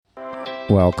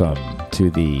Welcome to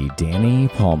the Danny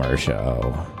Palmer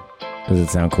Show. Does it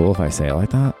sound cool if I say it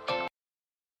like that?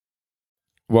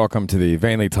 Welcome to the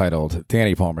vainly titled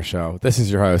Danny Palmer Show. This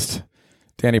is your host,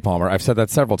 Danny Palmer. I've said that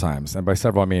several times, and by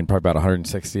several I mean probably about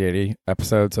 160, 80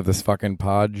 episodes of this fucking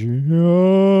pod.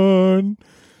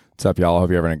 What's up, y'all? I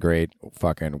hope you're having a great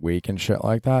fucking week and shit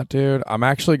like that, dude. I'm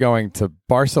actually going to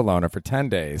Barcelona for 10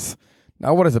 days.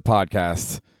 Now, what is a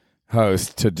podcast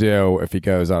host to do if he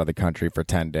goes out of the country for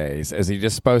 10 days? Is he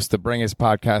just supposed to bring his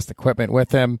podcast equipment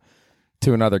with him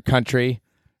to another country,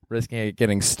 risking it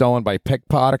getting stolen by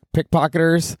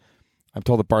pickpocketers? I'm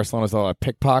told that Barcelona's a lot of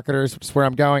pickpocketers, which is where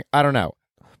I'm going. I don't know.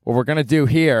 What we're going to do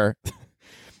here,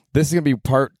 this is going to be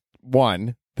part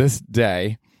one. This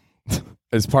day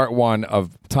is part one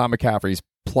of Tom McCaffrey's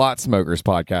Plot Smokers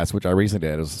podcast, which I recently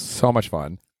did. It was so much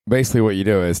fun. Basically, what you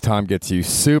do is Tom gets you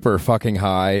super fucking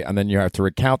high, and then you have to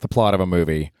recount the plot of a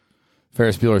movie.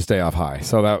 Ferris Bueller's Day Off high.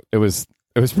 So that it was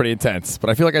pretty intense,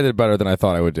 but I feel like I did better than I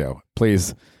thought I would do.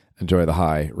 Please enjoy the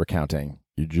high recounting.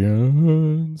 You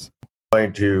Jones.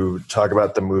 Going to talk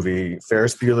about the movie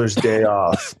Ferris Bueller's Day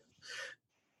Off.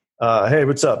 Hey,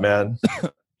 what's up, man?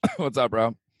 What's up,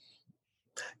 bro?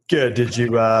 Good. Did you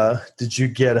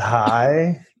get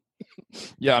high?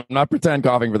 Yeah, I'm not pretend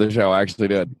coughing for the show. I actually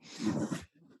did.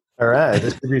 All right,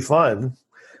 this could be fun.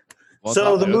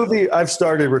 So the movie, I've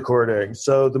started recording.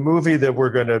 So the movie that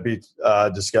we're going to be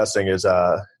discussing is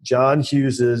John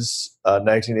Hughes's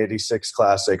 1986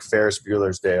 classic, Ferris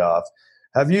Bueller's Day Off.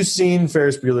 Have you seen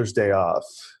Ferris Bueller's Day Off?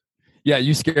 Yeah,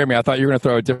 you scared me. I thought you were going to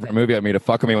throw a different movie at me to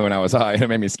fuck with me when I was high. It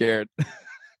made me scared.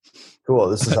 Cool.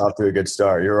 This is off to a good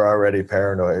start. You're already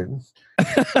paranoid.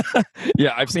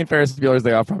 Yeah, I've seen Ferris Bueller's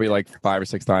Day Off probably like 5 or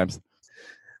 6 times.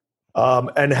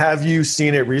 And have you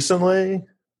seen it recently?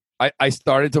 I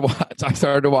started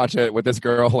to watch it with this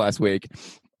girl last week,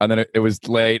 and then it was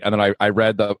late, and then I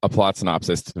read a plot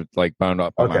synopsis to like bone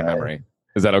up on my memory.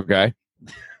 Is that okay?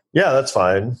 Yeah, that's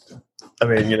fine. I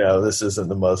mean, this isn't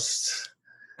the most.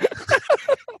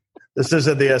 This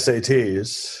isn't the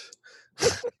SATs.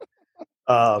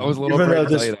 I was a little afraid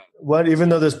to tell you that. Even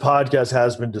though this podcast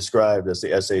has been described as the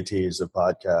SATs of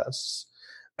podcasts.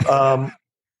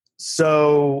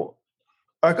 So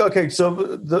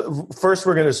first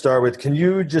we're going to start with, can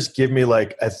you just give me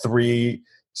like a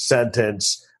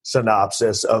 3-sentence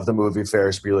synopsis of the movie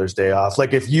Ferris Bueller's Day Off?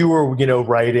 Like if you were,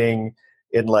 writing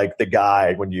in like the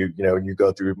guide when you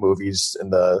go through movies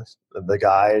in the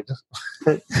guide,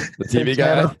 the TV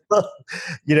guide,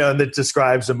 and it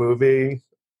describes a movie.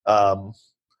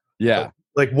 Yeah.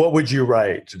 Like what would you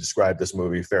write to describe this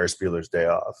movie, Ferris Bueller's Day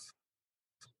Off?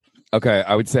 Okay.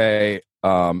 I would say,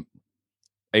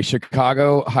 a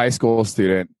Chicago high school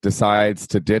student decides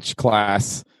to ditch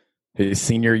class his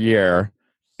senior year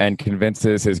and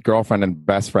convinces his girlfriend and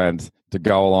best friend to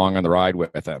go along on the ride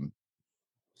with him.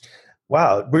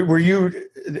 Wow. Were you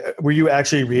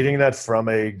actually reading that from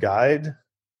a guide?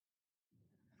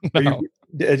 No.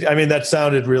 I mean, that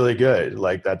sounded really good.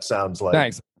 Like that sounds like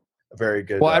Thanks. A very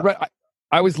good. Well,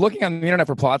 I was looking on the internet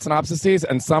for plot synopses,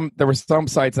 and there were some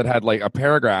sites that had like a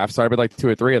paragraph, so I read like 2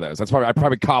 or 3 of those. I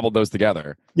probably cobbled those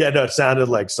together. Yeah, no, it sounded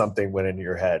like something went into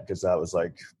your head because that was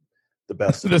like the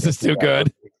best. This is too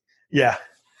good. Yeah.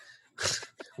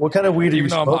 What kind of weed are you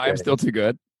smoking? Even though I'm still too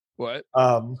good. What?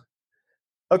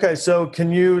 Okay, so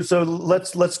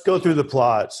let's go through the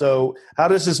plot. So how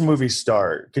does this movie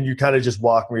start? Can you kind of just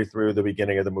walk me through the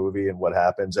beginning of the movie and what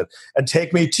happens, and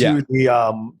take me to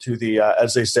the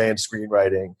as they say in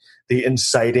screenwriting, the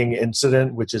inciting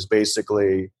incident, which is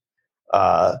basically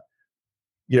kind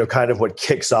of what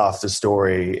kicks off the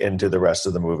story into the rest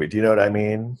of the movie. Do you know what I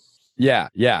mean? Yeah.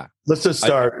 Let's just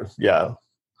start.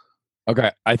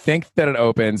 Okay, I think that it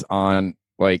opens on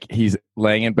like he's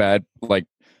laying in bed like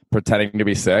pretending to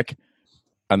be sick,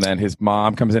 and then his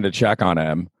mom comes in to check on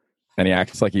him, and he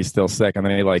acts like he's still sick, and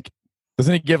then he like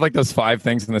doesn't he give like those 5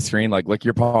 things in the screen, like lick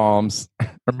your palms,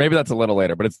 or maybe that's a little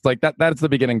later, but it's like that's the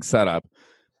beginning setup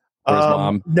for his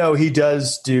mom. No, he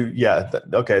does do.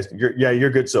 Okay,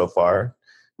 you're good so far,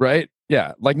 right?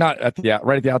 Yeah, like not at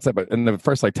right at the outset, but in the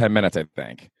first like 10 minutes, I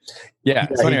think. Yeah.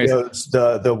 So anyways, he goes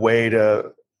the way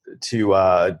to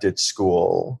ditch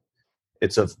school.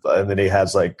 And then he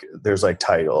has like, there's like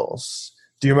titles.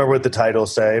 Do you remember what the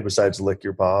titles say besides lick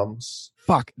your palms?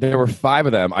 Fuck, there were 5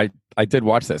 of them. I did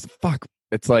watch this. Fuck,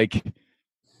 it's like,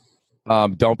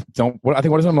 don't. What I think,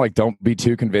 what is them like? Don't be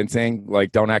too convincing.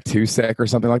 Like, don't act too sick or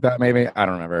something like that. Maybe I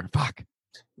don't remember. Fuck.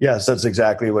 Yes, that's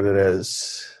exactly what it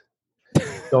is.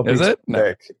 Don't be is it?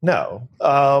 Sick. No.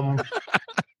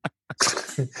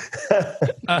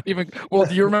 Not even. Well,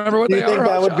 do you remember what Do you they think are?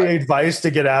 that would be advice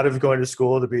to get out of going to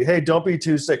school? To be, hey, don't be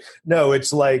too sick. No,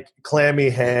 it's like clammy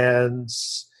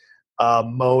hands,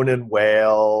 moan and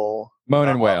wail. Moan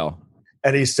and wail.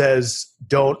 And he says,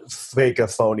 don't fake a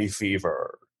phony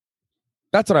fever.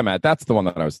 That's what I meant. That's the one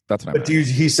that I was. That's what I meant. But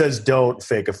he says, don't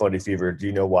fake a phony fever. Do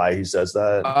you know why he says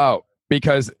that? Oh,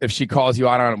 because if she calls you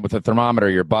out on it with a thermometer,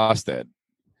 you're busted.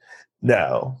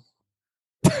 No.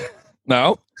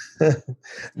 No?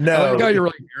 No. I like how you're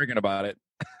really arrogant about it.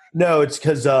 No, it's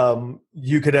because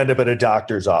you could end up at a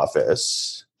doctor's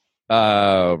office.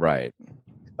 Oh, right.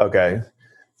 Okay.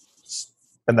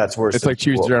 And that's worse. It's like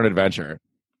choose your own adventure.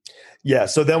 Yeah.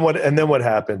 So then what? And then what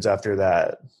happens after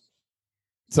that?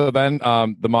 So then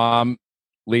the mom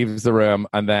leaves the room,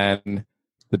 and then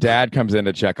the dad comes in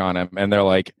to check on him, and they're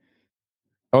like,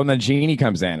 oh, and then Jeannie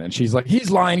comes in, and she's like,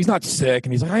 he's lying. He's not sick.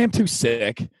 And he's like, I am too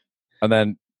sick. And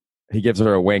then he gives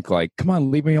her a wink, like, come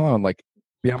on, leave me alone. Like,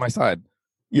 be on my side.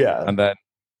 Yeah. And then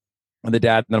the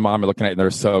dad and the mom are looking at it, and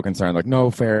they're so concerned. Like, no,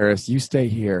 Ferris, you stay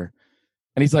here.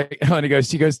 And he's like, and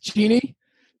she goes, Jeannie,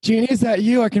 is that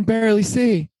you? I can barely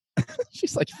see.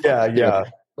 She's like, yeah.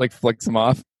 Like, flicks him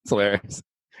off. It's hilarious.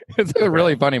 It's a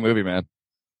really funny movie, man.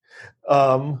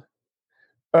 All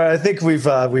right, I think we've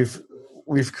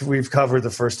covered the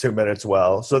first 2 minutes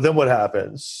well. So then what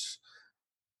happens?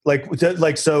 Like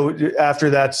so after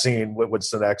that scene,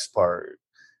 what's the next part?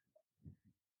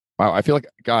 Wow, I feel like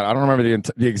God. I don't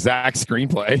remember the exact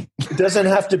screenplay. It doesn't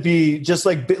have to be just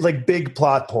like big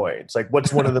plot points. Like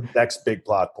what's one of the next big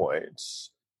plot points?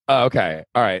 Oh, okay,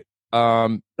 all right.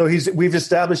 So we've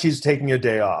established he's taking a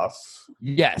day off.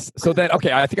 Yes. So then,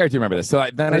 okay, I think I do remember this. So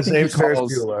then his I think name's Ferris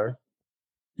Bueller.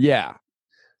 Yeah,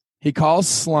 he calls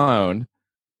Sloane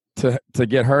to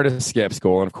get her to skip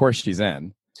school, and of course she's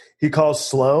in. He calls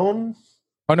Sloane?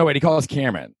 Oh, no, wait. He calls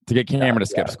Cameron to get Cameron to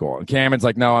skip school. And Cameron's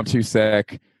like, no, I'm too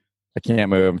sick. I can't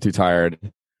move. I'm too tired.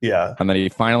 Yeah. And then he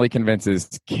finally convinces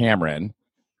Cameron.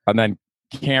 And then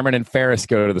Cameron and Ferris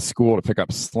go to the school to pick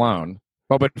up Sloane.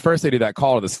 Oh, but first they do that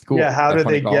call to the school. Yeah, how did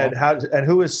they and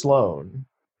who is Sloane?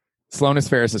 Sloane is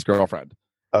Ferris's girlfriend.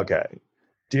 Okay.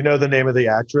 Do you know the name of the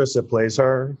actress that plays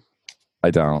her? I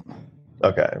don't.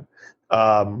 Okay.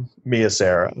 Mia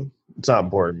Sarah. It's not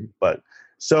important, but...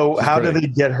 So how do they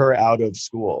get her out of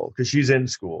school? Because she's in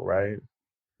school, right?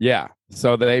 Yeah.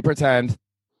 So they pretend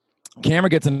Cameron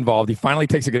gets involved. He finally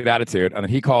takes a good attitude, and then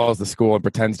he calls the school and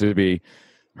pretends to be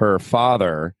her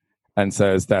father and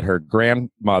says that her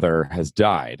grandmother has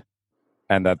died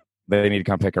and that they need to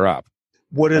come pick her up.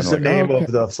 What is the name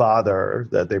of the father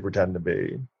that they pretend to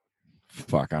be?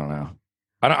 Fuck, I don't know.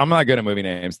 I'm not good at movie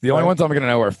names. The only ones I'm going to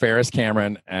know are Ferris,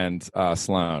 Cameron, and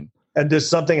Sloane. And does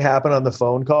something happen on the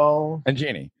phone call? And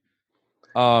Jeannie.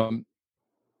 When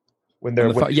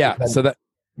they're so that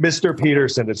Mr.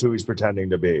 Peterson is who he's pretending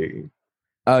to be.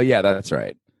 Oh yeah, that's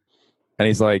right. And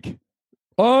he's like,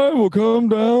 I will come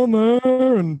down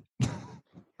there, and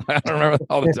I don't remember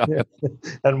all the time.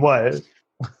 And what?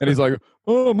 And he's like,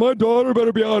 oh, my daughter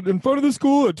better be out in front of the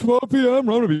school at 12 p.m. I'm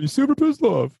going to be super pissed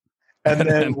off. And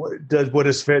then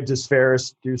does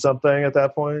Ferris do something at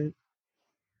that point?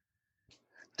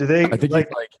 Do they? I think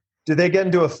do they get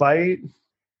into a fight?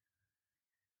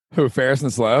 Who, Ferris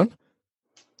and Sloane?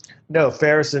 No,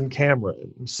 Ferris and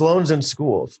Cameron. Sloane's in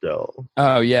school still.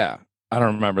 Oh yeah, I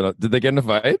don't remember that. Did they get in a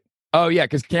fight? Oh yeah,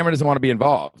 because Cameron doesn't want to be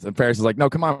involved, and Ferris is like,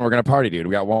 "No, come on, we're gonna party, dude.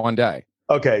 We got one day."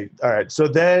 Okay, all right. So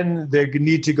then they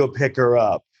need to go pick her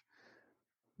up,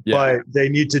 but they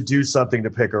need to do something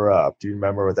to pick her up. Do you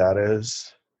remember what that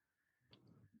is?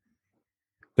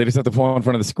 They just have to pull in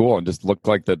front of the school and just look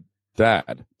like the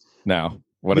dad. No.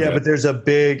 What is it?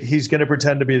 But he's going to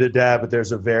pretend to be the dad, but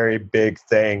there's a very big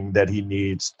thing that he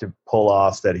needs to pull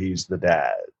off that he's the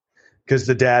dad. Because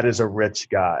the dad is a rich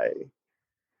guy.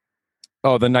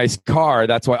 Oh, the nice car.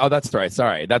 That's why. Oh, that's right.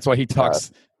 Sorry. That's why he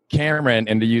talks Cameron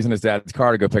into using his dad's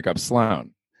car to go pick up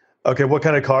Sloane. Okay. What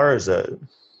kind of car is it?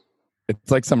 It's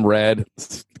like some red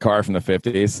car from the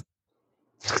 50s.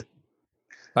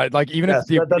 Even if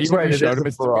you showed him,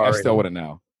 I still wouldn't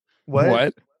know.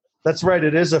 What? That's right.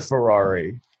 It is a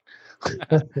Ferrari.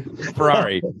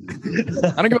 Ferrari. I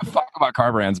don't give a fuck about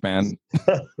car brands, man.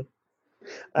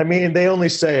 I mean, they only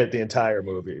say it the entire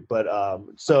movie, but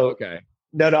okay.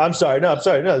 No, I'm sorry. No,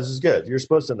 this is good. You're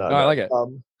supposed to know. No, I like it.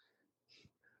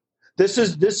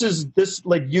 This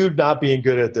like you not being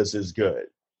good at this is good.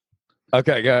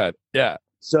 Okay, good. Yeah.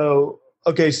 So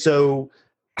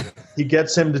he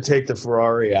gets him to take the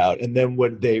Ferrari out, and then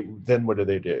what do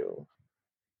they do?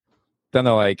 Then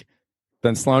they're like,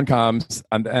 then Sloane comes,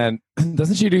 and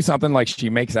doesn't she do something like she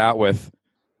makes out with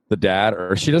the dad,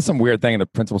 or she does some weird thing, and the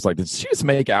principal's like, "Did she just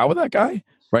make out with that guy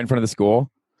right in front of the school?"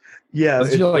 Yeah,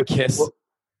 Doesn't she like kiss?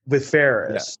 With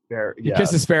Ferris. Yeah. He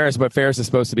kisses Ferris, but Ferris is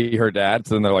supposed to be her dad.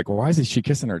 So then they're like, well, why is she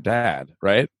kissing her dad?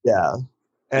 Right? Yeah.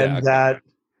 And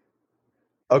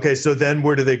okay, so then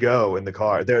where do they go in the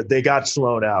car? They got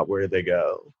flown out. Where did they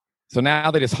go? So now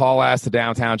they just haul ass to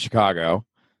downtown Chicago,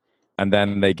 and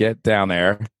then they get down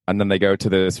there, and then they go to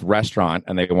this restaurant,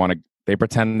 and they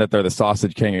pretend that they're the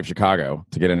Sausage King of Chicago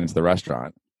to get into the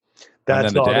restaurant. That's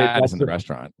and then the dad is in the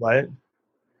restaurant. Right?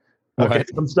 Okay,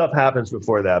 some stuff happens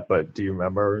before that, but do you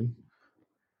remember?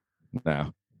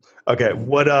 No. Okay,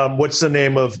 what's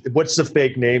the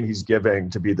fake name he's giving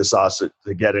to be the sausage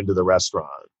to get into the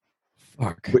restaurant?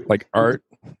 Fuck. Like Art.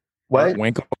 What? Art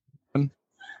Winkle.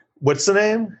 What's the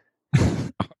name?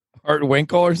 Art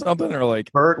Winkle or something, or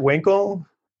like Art Winkle?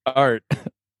 Art.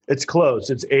 It's close.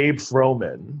 It's Abe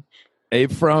Froman. Abe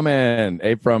Froman,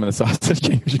 the Sausage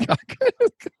King of Chicago.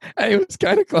 Hey, it was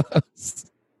kind of close.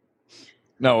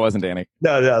 No, it wasn't, Danny.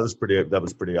 No, that was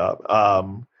pretty up.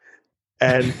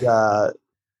 And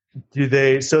do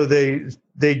they? So they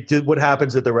did. What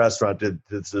happens at the restaurant?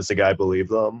 Does the guy believe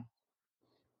them?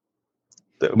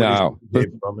 No.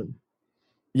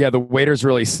 Yeah, the waiter's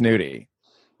really snooty.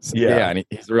 So, yeah, and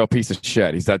he's a real piece of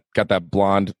shit. He's got that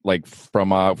blonde, like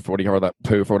from what do you call that,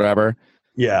 poof or whatever.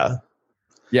 Yeah.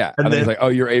 Yeah, and then he's like, "Oh,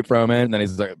 you're Abe Froman," and then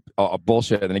he's like, "Oh,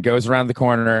 bullshit." And then he goes around the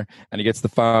corner and he gets the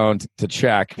phone to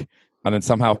check. And then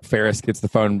somehow Ferris gets the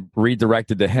phone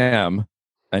redirected to him,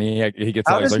 and he gets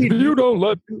out. He's like, "You don't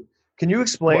let." Can you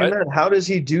explain that? How does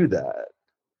he do that?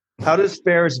 How does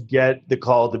Ferris get the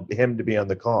call to him to be on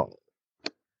the call?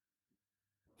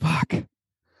 Fuck,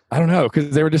 I don't know,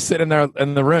 because they were just sitting there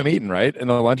in the room eating, right, in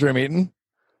the lunchroom eating,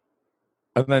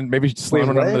 and then maybe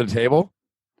slamming under the table.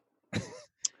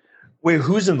 Wait,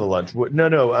 who's in the lunch?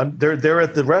 No, they're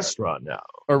at the restaurant now.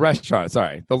 Or restaurant,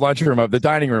 sorry, the lunchroom of the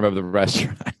dining room of the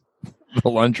restaurant. The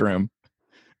lunchroom.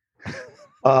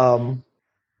 All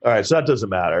right, so that doesn't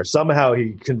matter. Somehow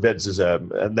he convinces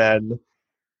him, and then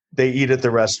they eat at the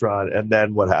restaurant. And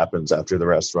then what happens after the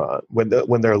restaurant when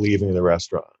they're leaving the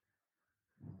restaurant?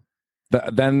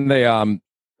 Then they, I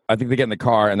think they get in the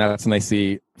car, and that's when they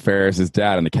see Ferris's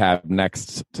dad in the cab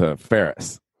next to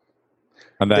Ferris.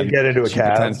 And then they get into a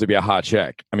cab. Pretends to be a hot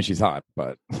chick. I mean, she's hot,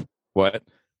 but what?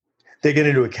 They get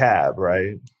into a cab,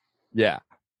 right? Yeah.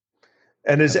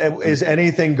 And is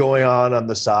anything going on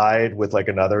the side with like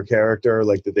another character,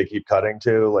 like that they keep cutting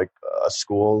to, like a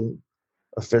school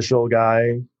official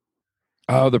guy?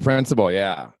 Oh, the principal,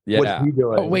 yeah. What's he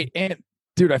doing? Oh, wait, and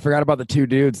dude, I forgot about the two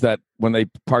dudes that when they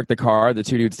park the car, the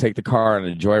two dudes take the car on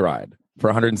a joyride for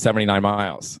 179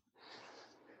 miles.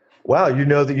 Wow, you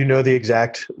know the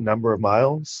exact number of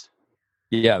miles?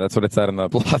 Yeah, that's what it said in the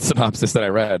plot synopsis that I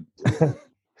read.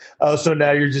 Oh, so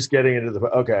now you're just getting into the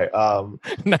okay.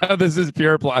 No, this is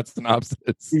pure plot synopsis.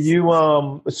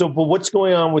 But what's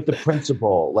going on with the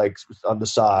principal? Like on the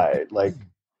side, like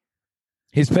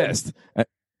he's pissed.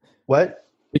 What?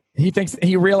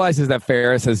 He realizes that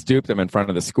Ferris has duped him in front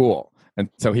of the school, and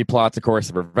so he plots a course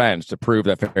of revenge to prove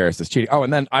that Ferris is cheating. Oh,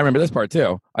 and then I remember this part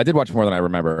too. I did watch more than I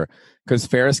remember because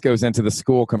Ferris goes into the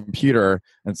school computer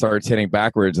and starts hitting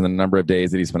backwards in the number of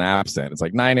days that he's been absent. It's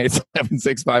like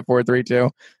 9876543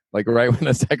 like right when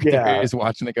the secretary is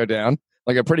watching it go down.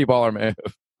 Like a pretty baller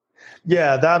move.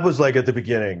 Yeah, that was like at the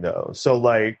beginning though. So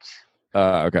like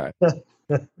okay.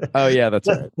 Oh yeah, that's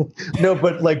right. No,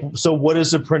 but like, so what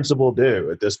does the principal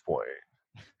do at this point?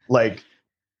 Like,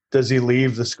 does he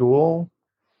leave the school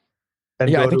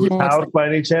and go to his house by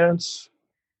any chance?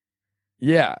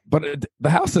 Yeah, but the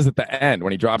house is at the end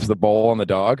when he drops the bowl on the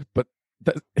dog, but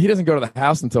he doesn't go to the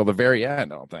house until the very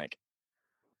end, I don't think.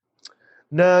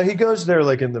 No, he goes there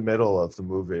like in the middle of the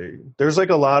movie. There's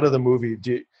like a lot of the movie.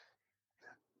 Do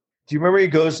you remember he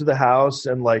goes to the house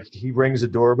and like he rings a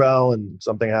doorbell and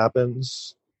something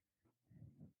happens?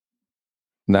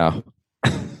 No.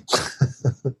 I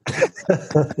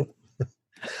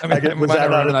mean, was that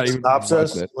not a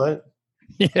synopsis? What?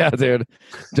 Yeah, dude.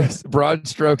 Just broad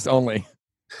strokes only.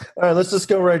 All right, let's just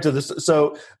go right to this.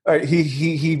 So, all right,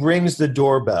 he rings the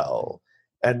doorbell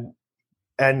and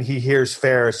he hears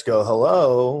Ferris go,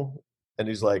 "Hello," and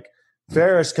he's like,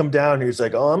 "Ferris, come down." He's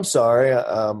like, "Oh, I'm sorry.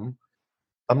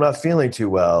 I'm not feeling too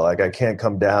well. Like I can't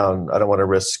come down. I don't want to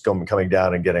risk coming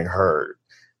down and getting hurt."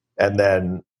 And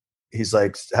then he's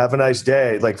like, "Have a nice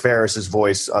day." Like Ferris's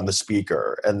voice on the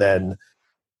speaker, and then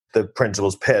the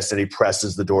principal's pissed and he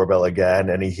presses the doorbell again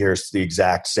and he hears the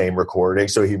exact same recording.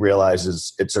 So he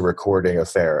realizes it's a recording of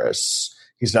Ferris.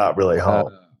 He's not really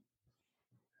home.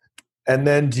 And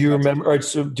then do you remember, all right,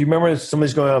 so do you remember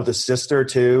somebody's going on with the sister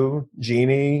too?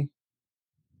 Jeannie?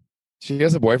 She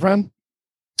has a boyfriend?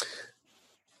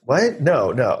 What?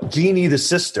 No. Jeannie, the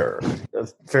sister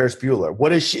of Ferris Bueller.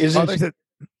 What is she? Isn't she?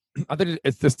 I think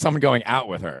it's just someone going out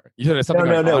with her. You said there's something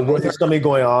No. going on with her? There's something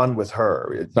going on with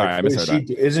her. Sorry, I misheard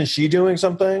that. Isn't she doing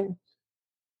something?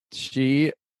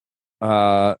 She's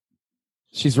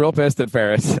real pissed at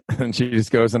Ferris, and she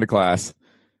just goes into class.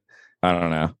 I don't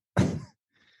know.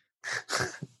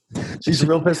 She's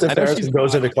real pissed at Ferris and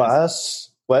goes into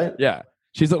class. What? Yeah,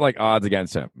 she's at like odds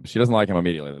against him. She doesn't like him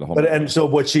immediately. The whole. And so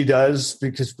what she does,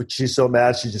 because she's so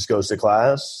mad, she just goes to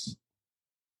class.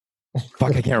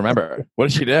 Fuck, I can't remember. What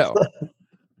did she do?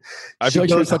 I feel like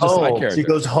she was such a side character. She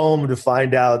goes home to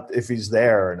find out if he's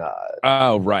there or not.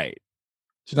 Oh, right.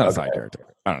 She's not a side character.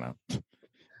 I don't know.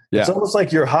 Yeah. It's almost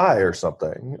like you're high or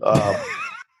something.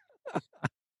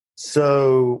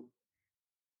 So,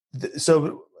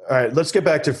 all right, let's get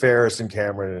back to Ferris and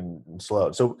Cameron and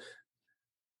Sloan.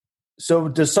 So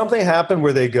does something happen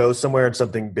where they go somewhere and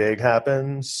something big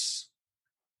happens?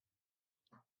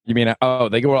 You mean,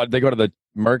 they go to the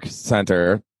Merck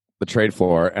Center, the trade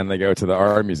floor, and they go to the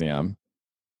art museum.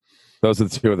 Those are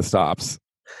the two of the stops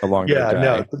along the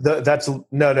day.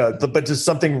 But does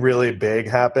something really big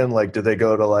happen? Like, do they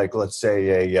go to, like, let's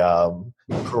say a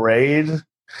parade?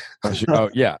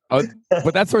 Yeah.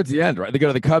 But that's towards the end, right? They go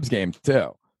to the Cubs game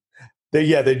too.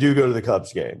 They do go to the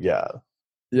Cubs game. Yeah.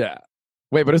 Yeah.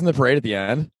 Wait, but isn't the parade at the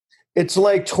end? It's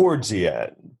like towards the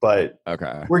end, but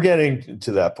okay, we're getting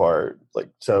to that part. Like,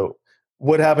 so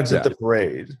what happens at the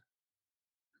parade?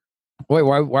 Wait,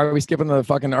 why are we skipping the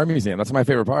fucking art museum? That's my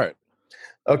favorite part.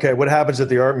 Okay, what happens at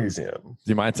the art museum? Do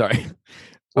you mind? Sorry.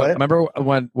 What? Remember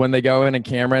when they go in and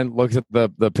Cameron looks at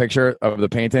the picture of the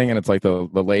painting and it's like the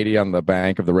lady on the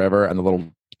bank of the river and the little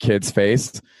kid's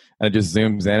face, and it just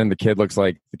zooms in and the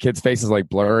kid's face is like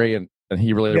blurry and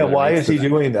he really why is he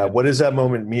doing that? What does that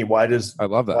moment mean? I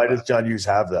love that. Why does John Hughes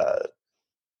have that?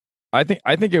 I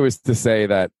think it was to say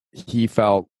that he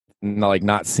felt like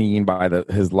not seen by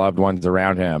his loved ones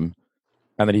around him,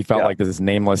 and that he felt like this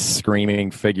nameless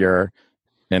screaming figure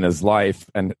in his life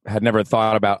and had never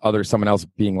thought about someone else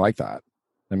being like that.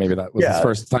 And maybe that was his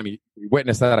first time he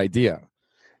witnessed that idea.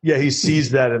 Yeah, he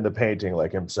sees that in the painting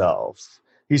like himself.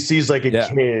 He sees like a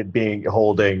kid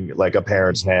holding like a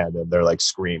parent's hand and they're like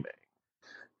screaming.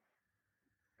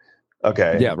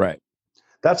 Okay. Yeah, right.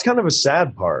 That's kind of a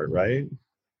sad part, right?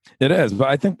 It is, but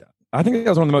I think that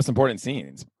was one of the most important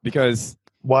scenes because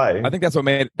why? I think that's what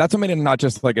made it not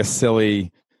just like a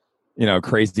silly,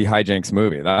 crazy hijinks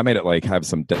movie. That made it like have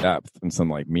some depth and some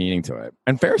like meaning to it.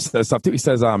 And Ferris says stuff too. He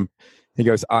says, he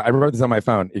goes, I wrote this on my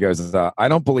phone. He goes, I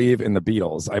don't believe in the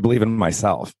Beatles. I believe in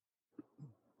myself.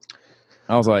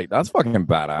 I was like, that's fucking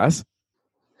badass.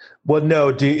 Well,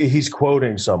 no, he's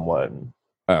quoting someone.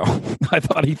 Oh, I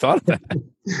thought he thought that.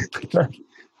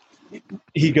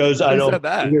 He goes, I don't. Said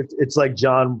that? It's like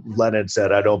John Lennon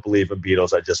said, I don't believe in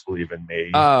Beatles. I just believe in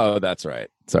me. Oh, that's right.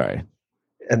 Sorry.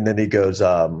 And then he goes,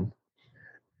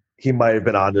 he might have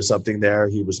been onto something there.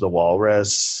 He was the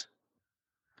walrus.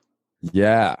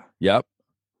 Yeah. Yep.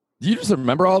 Do you just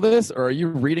remember all this, or are you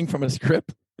reading from a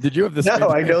script? Did you have this? No,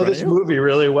 I know this movie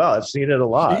really well. I've seen it a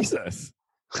lot. Jesus,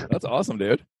 that's awesome,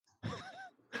 dude.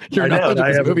 Your knowledge of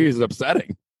this movie is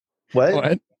upsetting.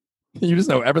 What? You just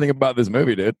know everything about this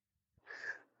movie, dude.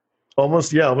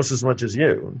 Almost as much as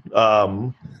you.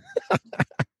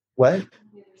 What?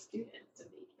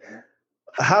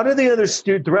 How do the other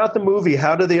students throughout the movie?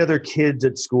 How do the other kids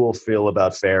at school feel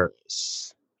about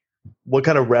Ferris? What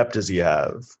kind of rep does he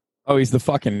have? Oh, he's the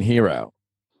fucking hero.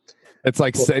 It's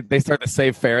like they start the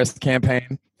Save Ferris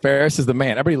campaign. Ferris is the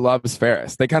man. Everybody loves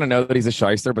Ferris. They kind of know that he's a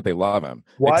shyster, but they love him.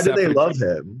 Why do they love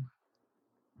him?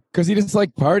 Because he just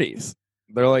like parties.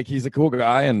 They're like, he's a cool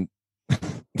guy, and I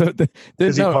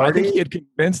think he had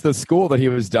convinced the school that he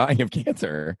was dying of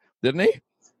cancer, didn't he?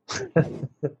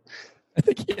 I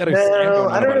think he had a no,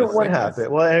 I don't know what happened.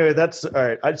 Well, anyway, that's all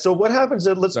right. So what happens?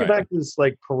 Let's get back to this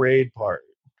like parade part.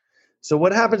 So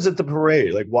what happens at the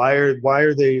parade? Like, why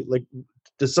are they like?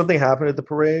 Does something happen at the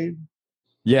parade?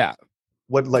 Yeah.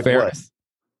 What like Ferris?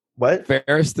 What?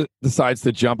 Ferris decides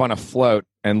to jump on a float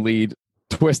and lead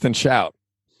Twist and Shout.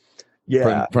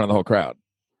 Yeah. In front of the whole crowd.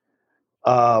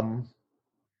 Yeah. Were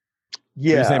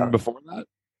you saying before that?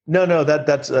 No.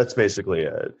 That's basically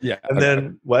it. Yeah. And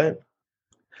then what?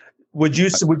 Would you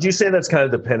say that's kind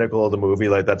of the pinnacle of the movie?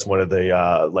 Like that's one of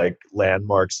the like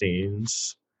landmark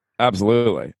scenes.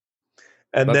 Absolutely.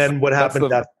 And then what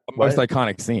happened? That's the most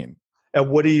iconic scene. And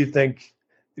what do you think?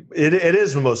 It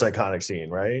is the most iconic scene,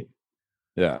 right?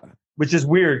 Yeah. Which is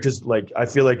weird because like I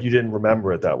feel like you didn't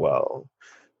remember it that well.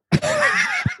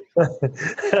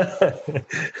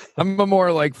 I'm a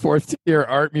more like fourth tier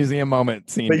art museum moment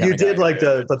scene. But you did guy. like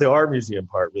the art museum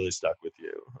part really stuck with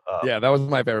you. Yeah, that was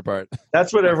my favorite part.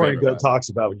 That's what everyone talks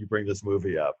about when you bring this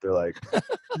movie up. They're like,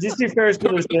 "Did you see Ferris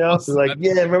Bueller's Day Off?" They're like,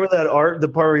 "Yeah, remember that art? The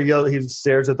part where he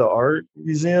stares at the art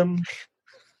museum."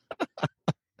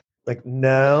 Like,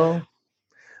 no.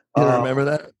 You remember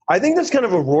that? I think that's kind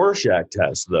of a Rorschach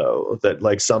test, though. That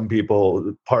like some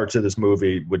people, parts of this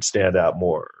movie would stand out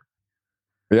more.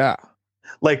 Yeah.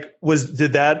 Like,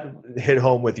 did that hit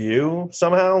home with you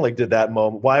somehow? Like, did that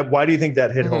moment? Why do you think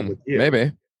that hit home with you?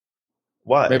 Maybe.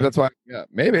 Why? Maybe that's why. Yeah,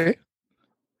 maybe.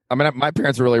 I mean, my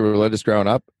parents were really religious growing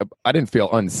up. I didn't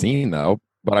feel unseen though,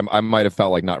 but I might have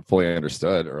felt like not fully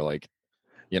understood or like,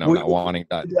 not wanting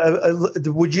that.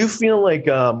 Would you feel like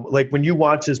when you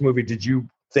watch this movie, did you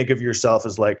think of yourself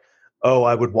as like, oh,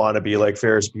 I would want to be like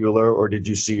Ferris Bueller, or did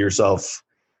you see yourself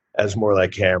as more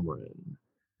like Cameron?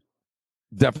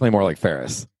 Definitely more like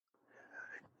Ferris.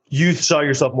 You saw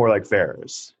yourself more like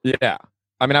Ferris. Yeah.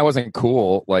 I mean, I wasn't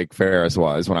cool like Ferris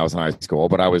was when I was in high school,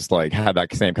 but I was like, had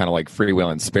that same kind of like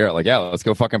freewheeling spirit. Like, yeah, let's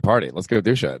go fucking party. Let's go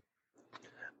do shit.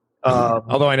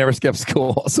 Although I never skipped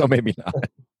school, so maybe not.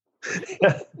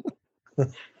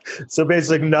 So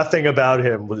basically nothing about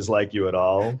him was like you at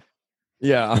all.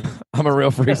 Yeah. I'm a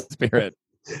real free spirit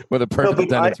with a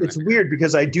perfect it's weird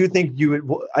because I do think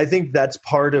I think that's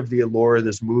part of the allure of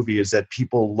this movie is that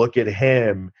people look at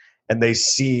him and they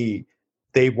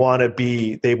want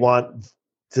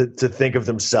to think of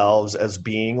themselves as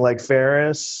being like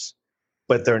Ferris,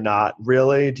 but they're not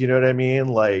really. Do you know what I mean?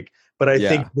 Like, but I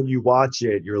think when you watch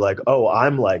it, you're like, oh,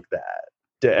 I'm like that.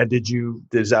 And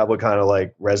is that what kind of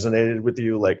like resonated with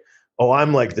you? Like, oh,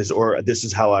 I'm like this, or this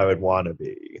is how I would want to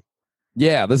be.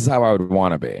 Yeah, this is how I would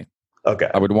want to be. Okay.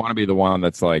 I would want to be the one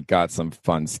that's like got some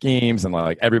fun schemes and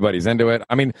like everybody's into it.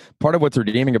 I mean, part of what's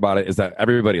redeeming about it is that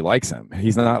everybody likes him.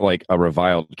 He's not like a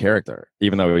reviled character,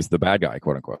 even though he's the bad guy,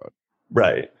 quote unquote.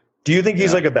 Right. Do you think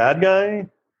he's like a bad guy?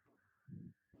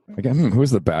 Again,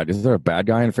 who's the bad? Is there a bad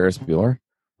guy in Ferris Bueller?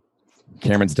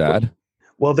 Cameron's dad?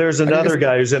 Well, there's another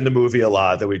guy who's in the movie a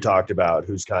lot that we talked about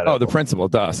who's kind of... Oh, the principal.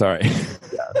 Duh, sorry.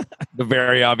 Yeah. The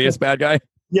very obvious bad guy?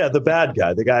 Yeah, the bad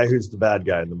guy. The guy who's the bad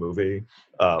guy in the movie.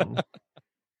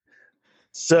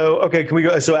 So, okay, can we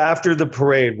go... So after the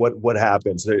parade, what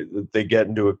happens? They get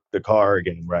into the car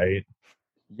again, right?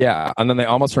 Yeah, and then they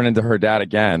almost run into her dad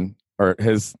again, or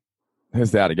his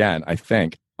dad again, I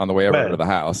think, on the way over to the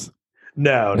house.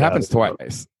 No, it happens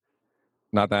twice.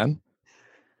 Not then?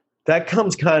 That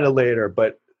comes kind of later,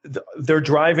 but they're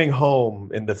driving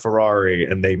home in the Ferrari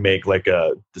and they make like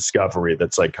a discovery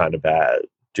that's like kind of bad.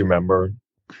 Do you remember?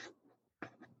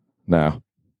 No.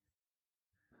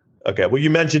 Okay, well, you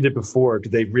mentioned it before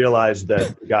because they realized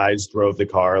that the guys drove the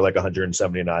car like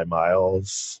 179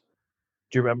 miles.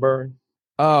 Do you remember?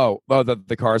 Oh,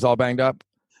 the car's all banged up?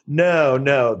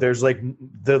 No. There's like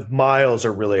the miles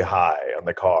are really high on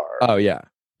the car. Oh, yeah.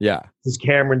 Yeah. Because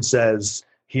Cameron says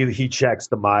he checks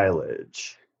the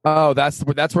mileage. Oh, that's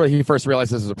where he first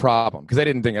realized this was a problem because they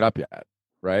didn't ding it up yet,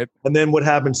 right? And then what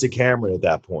happens to Cameron at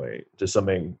that point? Does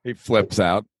something... He flips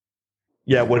out.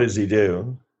 Yeah, what does he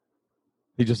do?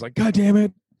 He just like, God damn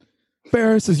it.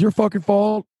 Ferris, is your fucking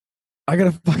fault. I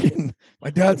gotta my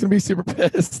dad's gonna be super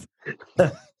pissed.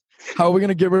 How are we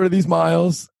gonna get rid of these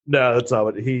miles? No, that's not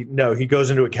what he goes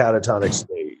into a catatonic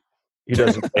state. He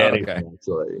doesn't say anything,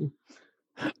 actually.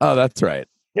 Oh, that's right.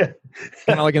 Yeah.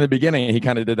 Kind of like in the beginning, he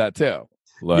kind of did that too.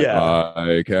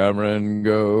 Let Cameron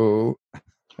go.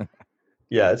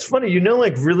 Yeah, it's funny.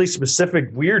 Like really specific,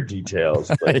 weird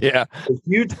details. Like, yeah. A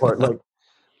huge part, like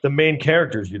the main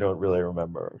characters you don't really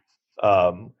remember.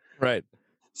 Right.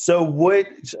 So all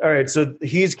right, so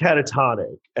he's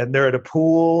catatonic and they're at a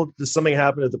pool. Does something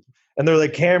happen and they're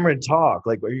like, Cameron, talk.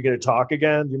 Like, are you going to talk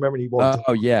again? Do you remember? He won't talk.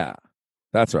 Oh, yeah.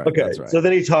 That's right. Okay. That's right. So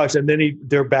then he talks and then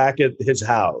they're back at his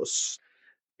house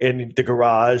in the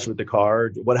garage with the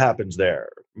car. What happens there?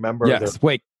 Remember? Yes.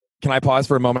 Wait, can I pause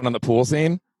for a moment on the pool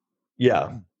scene?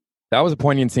 Yeah. That was a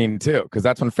poignant scene too, because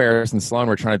that's when Ferris and Sloan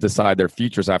were trying to decide their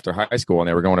futures after high school and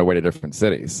they were going away to different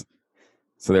cities.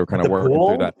 So they were kind of working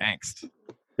through that angst.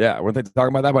 Yeah. Weren't they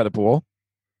talking about that by the pool?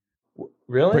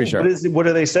 Really? Pretty sure. What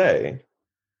do they say?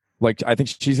 Like, I think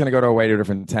she's going to go away to a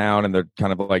different town and they're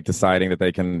kind of like deciding that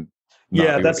they can.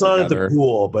 Yeah, that's not together. At the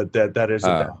pool, but that is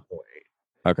at that point.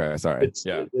 Okay, sorry.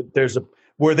 There's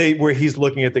where he's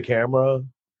looking at the camera,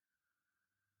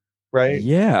 right?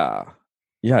 Yeah,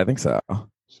 I think so. I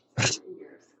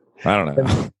don't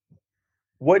know.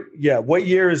 What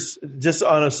year is, just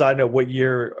on a side note, what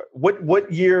year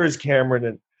is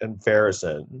Cameron and Ferris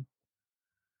in?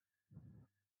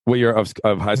 What year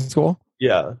of high school?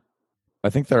 Yeah. I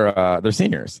think they're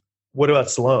seniors. What about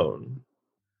Sloan?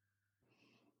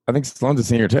 I think Sloane's a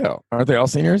senior too. Aren't they all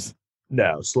seniors?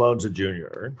 No, Sloan's a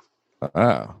junior.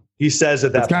 Oh. He says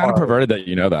at that It's kind of perverted that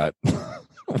you know that.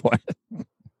 What?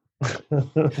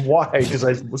 Why?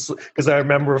 Because I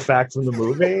remember a fact from the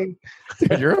movie.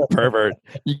 Dude, you're a pervert.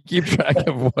 You keep track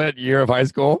of what year of high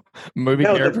school movie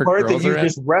character the part that girls you are in?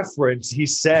 just referenced, he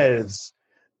says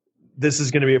this is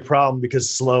going to be a problem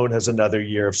because Sloan has another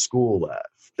year of school left.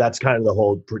 That's kind of the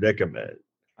whole predicament.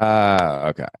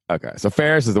 Okay. So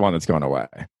Ferris is the one that's going away.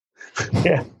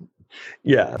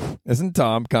 Yeah. Isn't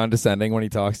Tom condescending when he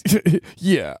talks?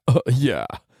 Yeah.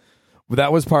 Well,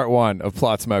 that was part one of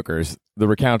Plot Smokers, the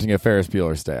recounting of Ferris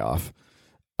Bueller's Day Off.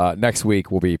 Next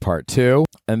week will be part two,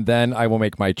 and then I will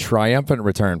make my triumphant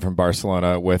return from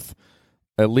Barcelona with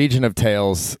a legion of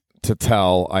tales to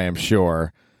tell, I am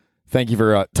sure. Thank you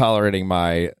for tolerating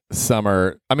my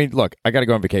summer. I mean, look, I got to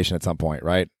go on vacation at some point,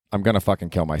 right? I'm going to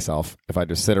fucking kill myself if I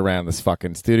just sit around this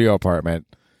fucking studio apartment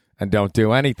and don't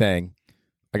do anything.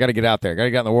 I got to get out there. Got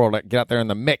to get out in the world. Get out there in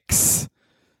the mix.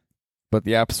 But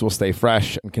the apps will stay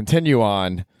fresh and continue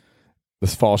on.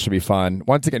 This fall should be fun.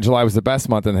 Once again, July was the best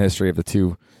month in the history of the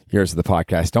 2 years of the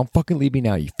podcast. Don't fucking leave me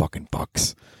now, you fucking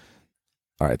fucks.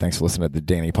 All right, thanks for listening to the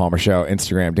Danny Palmer Show.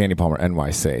 Instagram, Danny Palmer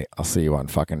NYC. I'll see you on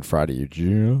fucking Friday, you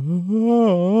Jones.